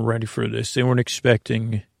ready for this. They weren't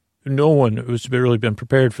expecting, no one has really been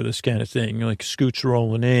prepared for this kind of thing, like Scoots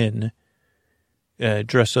rolling in,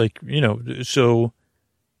 dressed like, so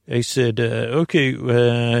I said,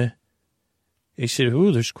 okay, I said,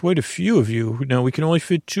 oh, there's quite a few of you. Now, we can only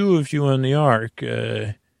fit 2 of you on the ark.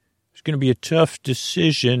 It's going to be a tough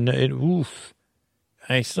decision. And, oof.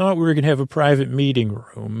 I thought we were going to have a private meeting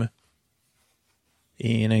room.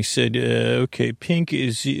 And I said, okay, pink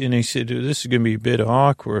is, and I said, this is going to be a bit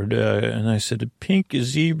awkward. And I said, a pink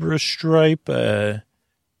zebra stripe,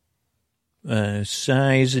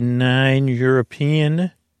 size 9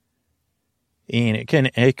 European. And it kind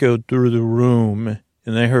of echoed through the room.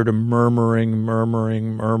 And I heard a murmuring.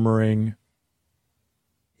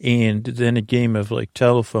 And then a game of like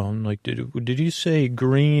telephone, like, did you say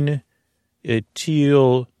green,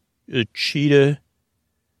 teal, cheetah,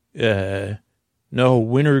 no,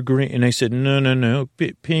 winter green? And I said, no,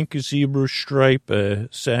 pink zebra stripe,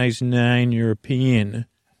 size 9 European.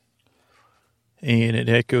 And it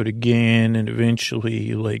echoed again, and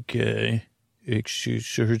eventually, like, I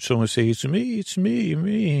heard someone say, it's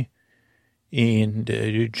me. And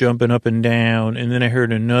jumping up and down, and then I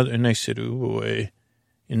heard another, and I said, oh, boy.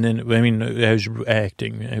 And then, I was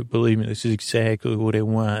acting. Believe me, this is exactly what I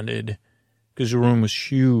wanted, because the room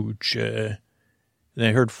was huge. And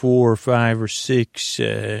I heard 4 or 5 or 6,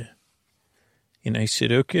 and I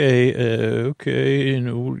said, okay,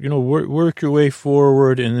 and, work your way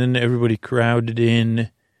forward, and then everybody crowded in.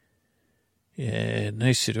 And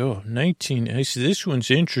I said, 19. I said, this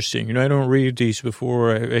one's interesting. I don't read these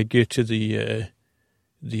before I get to the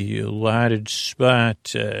allotted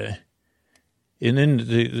spot. And then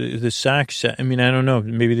the socks, I don't know,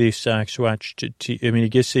 maybe these socks watched I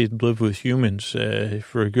guess they live with humans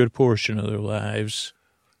for a good portion of their lives.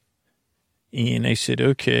 And I said,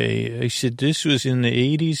 okay. I said, this was in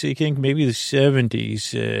the 80s, I think, maybe the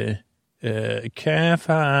 70s.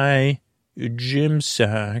 Calf-high gym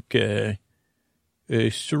sock,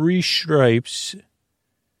 3 stripes,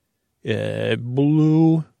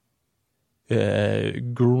 blue,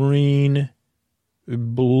 green,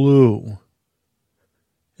 blue,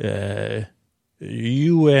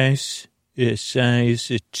 U.S.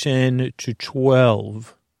 size 10 to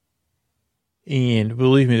 12. And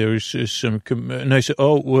believe me, there was some, and I said,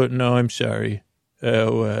 no, I'm sorry.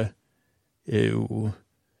 That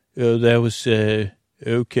was,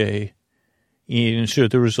 okay. And so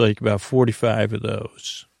there was like about 45 of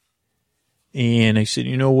those. And I said,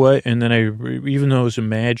 you know what? And then even though it was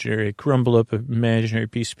imaginary, I crumbled up an imaginary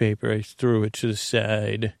piece of paper. I threw it to the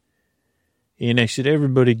side. And I said,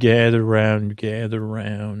 everybody gather around.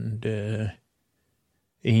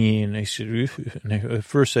 And I said, and at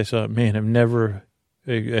first I thought, man, I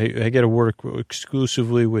got to work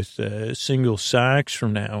exclusively with single socks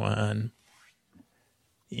from now on.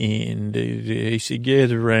 And they said,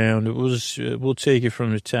 gather around. We'll take it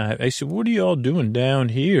from the top. I said, what are you all doing down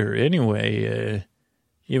here anyway?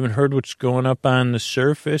 You haven't heard what's going up on the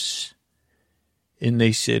surface? And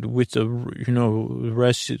they said, with the, the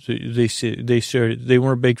rest, they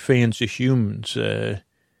weren't big fans of humans,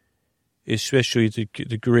 especially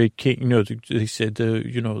the great king. They said,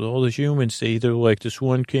 all the humans, they either like this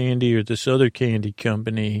one candy or this other candy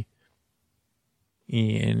company.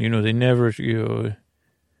 And, they never,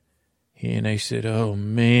 And I said, oh,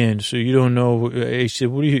 man, so you don't know. I said,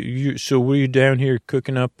 were you down here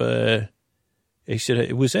cooking up? I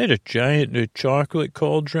said, was that a giant chocolate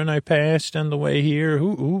cauldron I passed on the way here?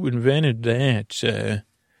 Who invented that?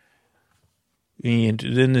 And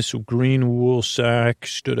then this green wool sock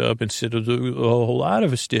stood up and said, a lot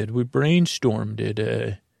of us did. We brainstormed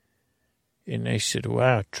it. And I said,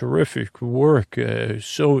 wow, terrific work.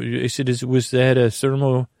 So I said, was that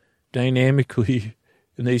thermodynamically?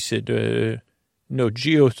 And they said, no,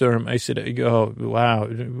 geotherm. I said, oh, wow,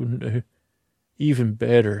 even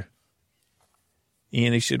better.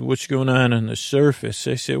 And they said, what's going on the surface?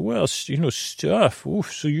 I said, well, stuff.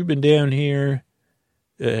 Oof, so you've been down here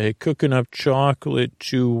cooking up chocolate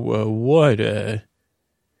to what?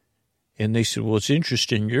 And they said, well, it's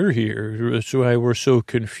interesting you're here. That's why we're so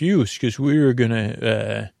confused, because we were going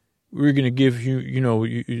to give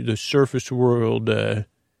you, the surface world, we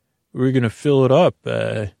were going to fill it up.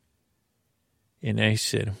 And I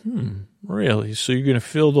said, really? So you're going to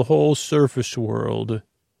fill the whole surface world?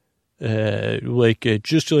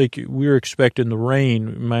 Just like we were expecting the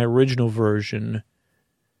rain, my original version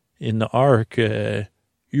in the Ark,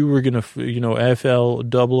 you were going to,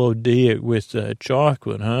 FLOOD it with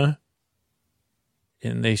chocolate, huh?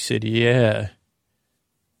 And they said, yeah.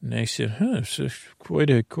 And I said, it's quite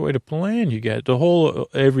a plan you got, the whole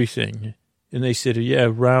everything. And they said, yeah,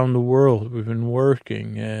 around the world we've been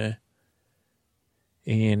working.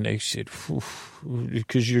 And I said,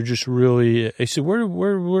 because you're just really, I said,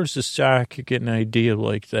 where's the sock get an idea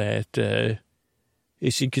like that? I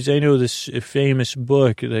said, because I know this famous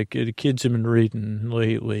book that the kids have been reading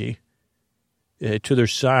lately, to their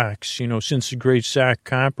socks, since the Great Sock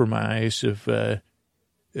Compromise of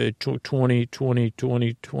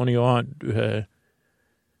 2020 on,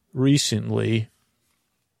 recently,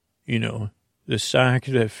 the sock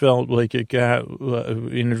that felt like it got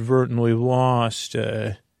inadvertently lost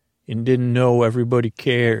and didn't know everybody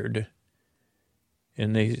cared.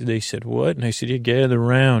 And they said, what? And I said, yeah, gather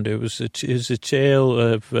around. It was a tale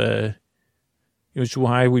of, it was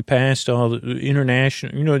why we passed all the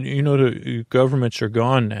international, the governments are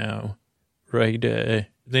gone now, right? They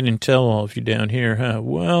didn't tell all of you down here, huh?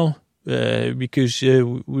 Well, because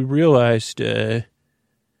we realized that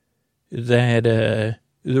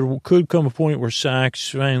there could come a point where socks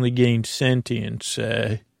finally gained sentience,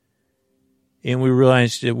 and we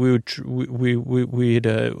realized that we'd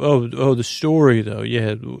the story though,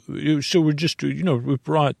 yeah. So we're just, we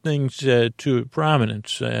brought things to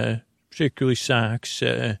prominence, particularly socks,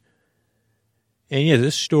 and yeah,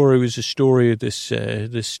 this story was a story of this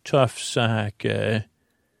tough sock,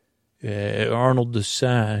 Arnold the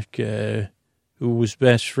sock, who was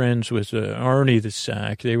best friends with Arnie the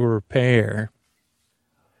sock. They were a pair.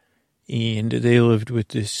 And they lived with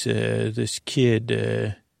this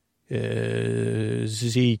kid,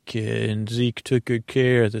 Zeke, and Zeke took good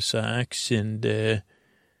care of the socks. And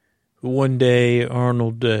one day,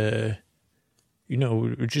 Arnold,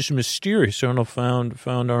 just mysterious, Arnold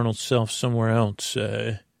found Arnold's self somewhere else.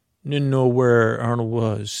 Didn't know where Arnold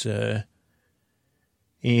was.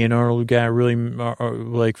 And Arnold got really,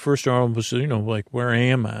 first Arnold was, where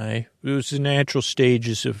am I? It was the natural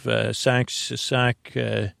stages of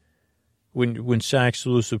when socks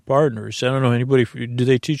lose their partners. I don't know, do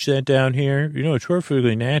they teach that down here? It's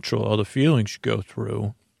perfectly natural, all the feelings you go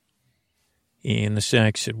through. And the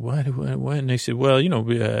sock said, what? And they said, well,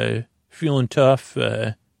 feeling tough,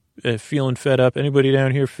 feeling fed up. Anybody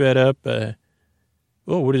down here fed up?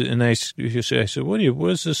 What is it? And I said, what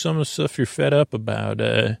is some of the stuff you're fed up about?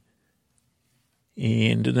 And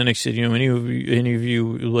then I said, any of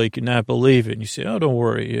you not believe it? And you say, oh, don't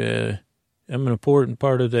worry, I'm an important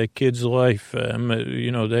part of that kid's life.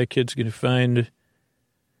 That kid's going to find.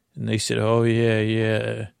 And they said, oh,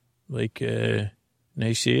 yeah. And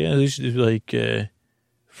they say, yeah, this is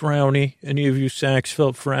frowny. Any of you socks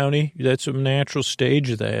felt frowny? That's a natural stage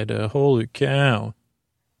of that. Holy cow.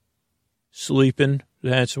 Sleeping,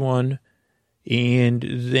 that's one. And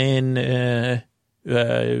then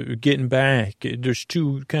getting back. There's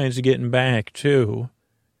two kinds of getting back, too.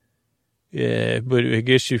 Yeah, but I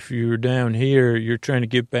guess if you're down here, you're trying to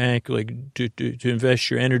get back, to invest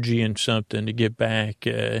your energy in something to get back,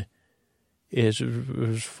 as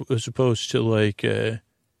opposed to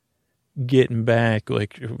getting back,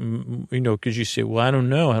 because you say, well, I don't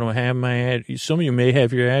know, I don't have my some of you may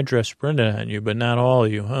have your address printed on you, but not all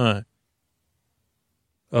of you, huh?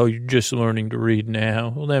 Oh, you're just learning to read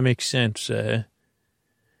now. Well, that makes sense.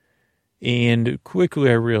 And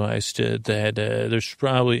quickly I realized that there's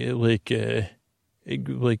probably like I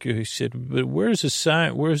said, but where's the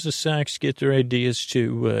socks get their ideas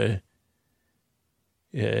to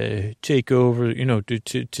take over?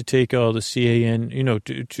 To take all the CAN.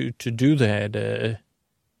 To do that.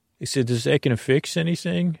 I said, is that going to fix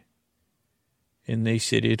anything? And they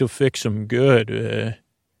said it'll fix them good.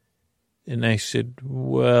 And I said,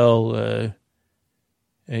 well.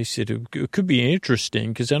 I said, it could be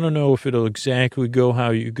interesting because I don't know if it'll exactly go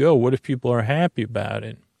how you go. What if people are happy about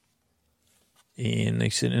it? And I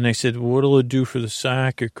said, what'll it do for the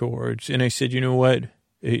soccer chords? And I said, you know what?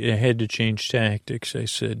 I had to change tactics. I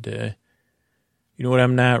said, you know what?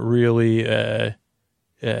 I'm not really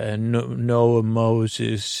Noah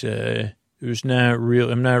Moses. I'm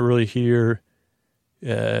not really here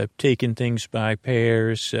taking things by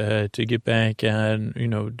pairs to get back on,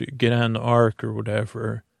 to get on the ark or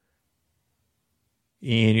whatever.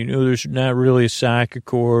 And, there's not really a sock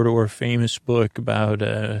accord or a famous book about,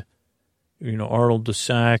 Arnold the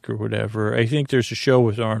sock or whatever. I think there's a show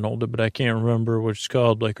with Arnold, but I can't remember what it's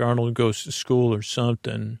called, like Arnold Goes to School or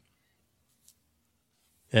something.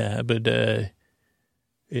 But I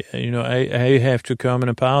have to come and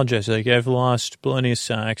apologize. Like, I've lost plenty of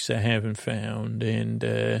socks I haven't found. And,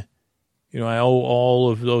 I owe all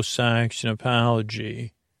of those socks an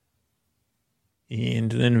apology.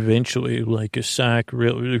 And then eventually, like a sock,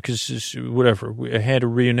 because whatever, I had a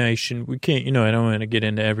reunition. We can't, I don't want to get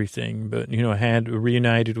into everything, but, I had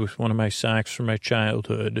reunited with one of my socks from my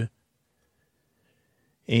childhood.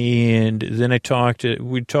 And then we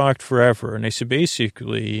talked forever. And I said,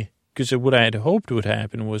 basically, because what I had hoped would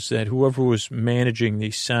happen was that whoever was managing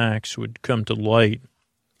these socks would come to light.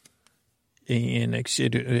 And I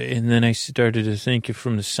said, and then I started to think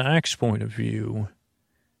from the socks point of view.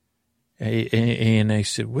 And I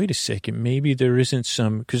said, wait a second, maybe there isn't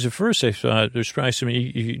some, because at first I thought there's probably some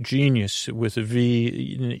genius with a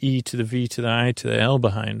V, an E to the V to the I to the L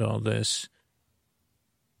behind all this.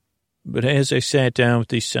 But as I sat down with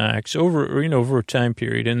these socks over a time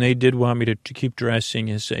period, and they did want me to keep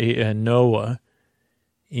dressing as a Noah,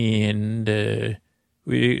 and I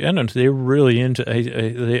don't know, they were really into,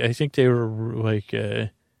 I think they were like,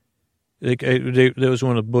 that was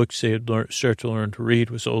one of the books they had started to learn to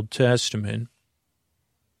read was Old Testament.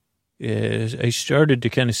 I started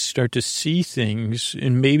to see things,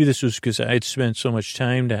 and maybe this was because I had spent so much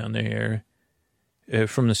time down there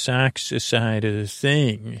from the socks side of the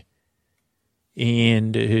thing.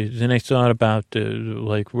 And then I thought about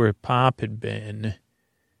where Pop had been.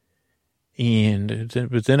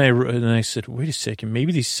 But then I said, wait a second,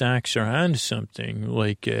 maybe these socks are onto something.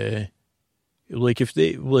 What if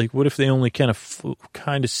they only kind of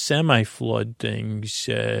semi-flood things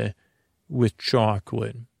with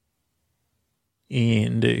chocolate?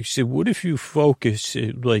 And he said, what if you focus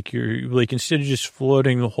instead of just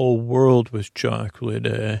flooding the whole world with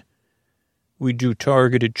chocolate, we do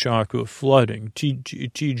targeted chocolate flooding,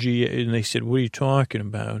 TG. And they said, what are you talking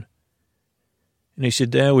about? And I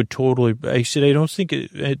said, that would totally, I said, I don't think,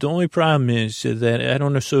 the only problem is that I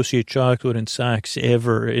don't associate chocolate and socks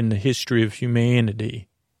ever in the history of humanity.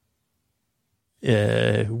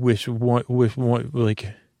 So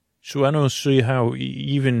I don't see how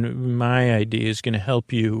even my idea is going to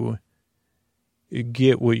help you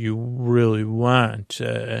get what you really want.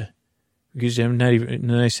 Because I'm not even,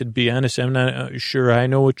 and I said, be honest, I'm not sure I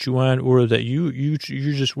know what you want, or that you're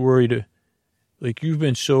just worried. Like, you've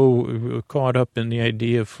been so caught up in the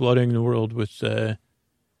idea of flooding the world with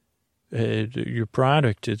your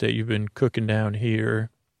product that you've been cooking down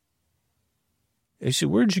here. I said,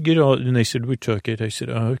 where'd you get all, and they said, we took it. I said,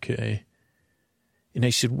 oh, okay. And I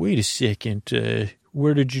said, wait a second,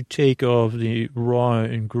 where did you take all of the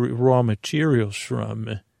raw materials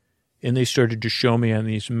from? And they started to show me on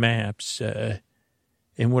these maps.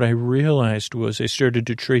 And what I realized was I started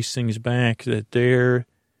to trace things back that they're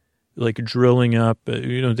like drilling up,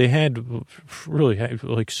 they had really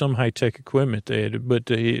some high-tech equipment they had, but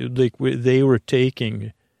they were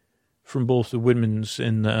taking from both the Whitmans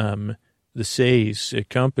and the Say's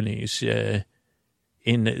companies, and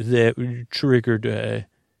that triggered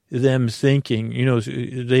them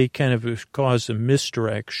thinking, they kind of caused a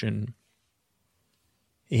misdirection.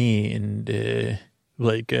 And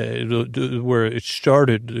where it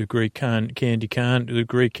started, the great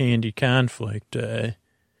candy conflict.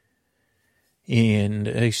 And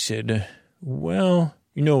I said, well,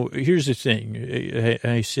 here's the thing.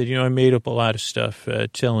 I said, I made up a lot of stuff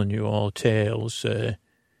telling you all tales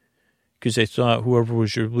because I thought whoever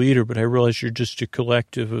was your leader, but I realized you're just a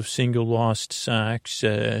collective of single lost socks.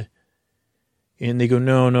 And they go,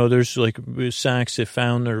 no, there's like socks that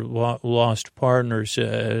found their lost partners.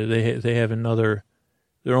 They have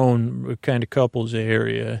their own kind of couples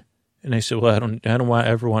area. And I said, well, I don't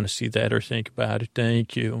ever want to see that or think about it.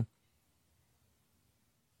 Thank you.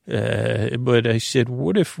 But I said,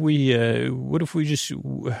 what if we just,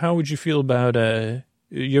 how would you feel about,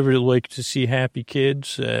 you ever like to see happy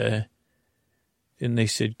kids? And they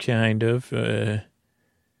said, kind of,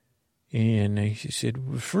 and I said,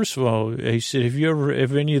 first of all, I said,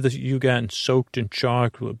 have any of you gotten soaked in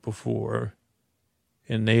chocolate before?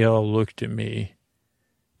 And they all looked at me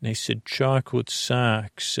and they said, chocolate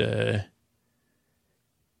socks, He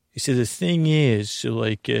said, the thing is,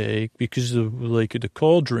 because of, the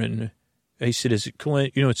cauldron, I said, it's at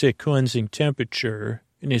cleansing temperature.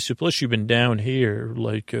 And he said, plus you've been down here,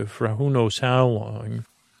 for who knows how long.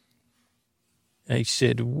 I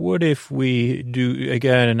said, what if I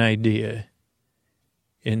got an idea.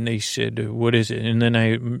 And they said, what is it? And then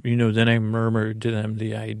I murmured to them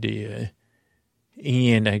the idea.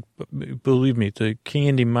 And believe me, the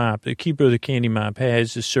candy mop, the keeper of the candy mop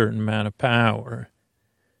has a certain amount of power.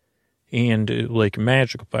 And like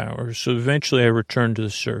magical power. So eventually I returned to the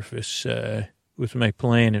surface with my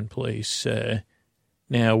plan in place.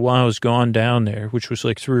 Now, while I was gone down there, which was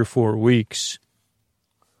like 3 or 4 weeks,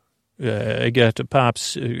 I got to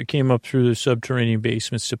Pop's, came up through the subterranean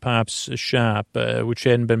basements to Pop's shop, which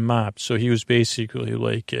hadn't been mopped. So he was basically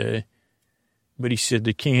like, but he said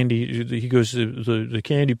the candy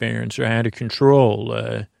barons are out of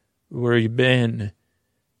control. Where you been?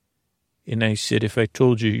 And I said, if I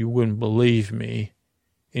told you, you wouldn't believe me.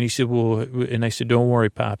 And he said, well, and I said, don't worry,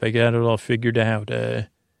 Pop, I got it all figured out. I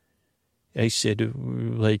said,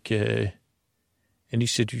 and he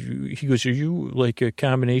said, he goes, are you like a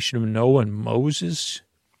combination of Noah and Moses?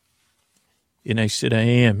 And I said, I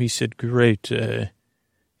am. He said, great. And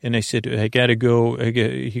I said, I got to go.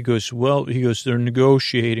 He goes, they're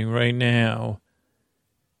negotiating right now.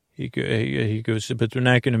 He goes, but they're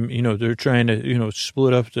not going to, they're trying to,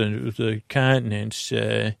 split up the continents.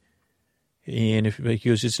 And he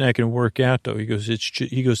goes, it's not going to work out though. He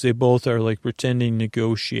goes, they both are like pretending to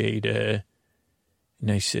negotiate. And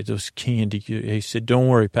I said, those candy, he said, don't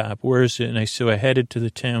worry, Pop, where is it? And I headed to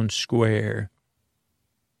the town square,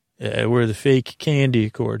 where the fake candy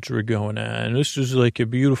accords were going on. And this was like a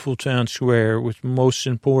beautiful town square with, most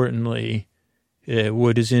importantly,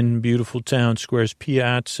 what is in beautiful town square's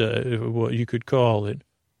piazza, what you could call it.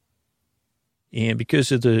 And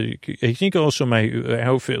because of I think also my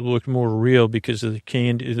outfit looked more real because of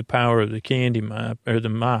the power of the candy mop, or the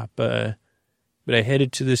mop. But I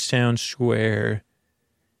headed to this town square,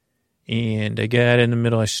 and I got in the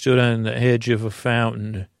middle. I stood on the edge of a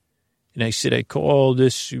fountain, and I said, I call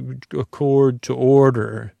this accord to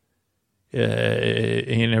order.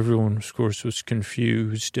 And everyone, of course, was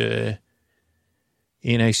confused.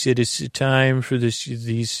 And I said, it's time for this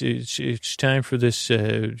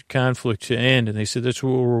conflict to end. And they said, that's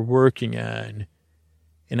what we're working on.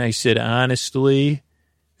 And I said, honestly?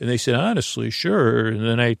 And they said, honestly, sure. And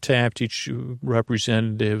then I tapped each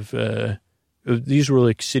representative. These were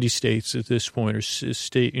like city-states at this point, or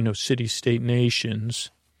city-state nations.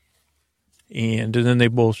 And then they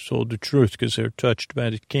both told the truth because they were touched by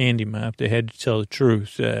the candy mop. They had to tell the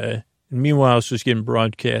truth. And meanwhile, this was getting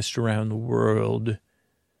broadcast around the world.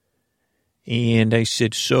 And I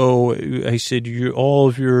said, all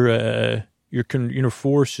of your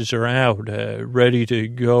forces are out, ready to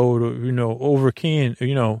go to, over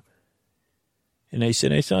And I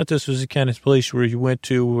said, I thought this was the kind of place where you went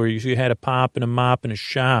to, where you had a pop and a mop and a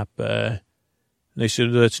shop. And they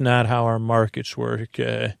said, that's not how our markets work.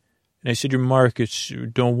 And I said, your markets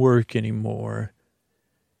don't work anymore.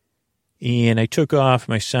 And I took off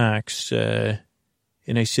my socks,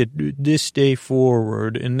 and I said, this day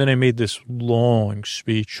forward, and then I made this long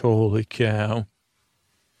speech, holy cow.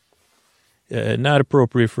 Not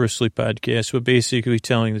appropriate for a sleep podcast, but basically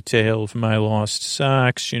telling the tale of my lost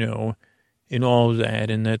socks, and all of that,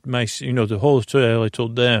 and that the whole tale I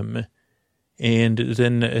told them. And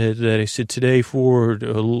then that I said, today forward,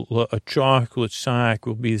 a chocolate sock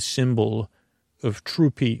will be the symbol of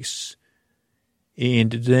true peace.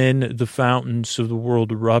 And then the fountains of the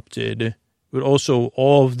world erupted, but also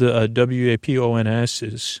all of the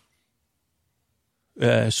WAPONSs.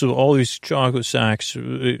 So all these chocolate socks,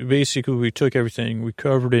 basically we took everything, we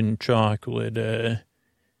covered it in chocolate,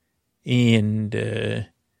 and then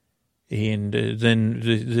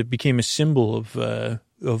it became a symbol of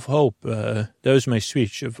hope. That was my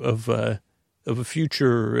speech of a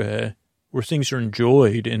future where things are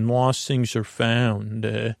enjoyed and lost things are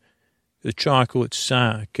found. The chocolate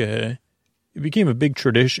sock. It became a big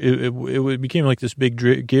tradition. It became like this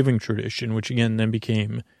big giving tradition, which again then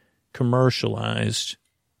became commercialized.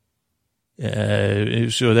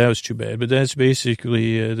 So that was too bad. But that's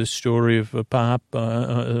basically the story of a Pop,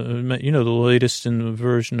 the latest in the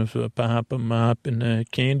version of a Pop, a mop, and a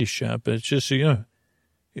candy shop. It's just, it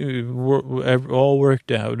all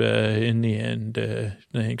worked out in the end.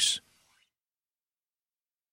 Thanks.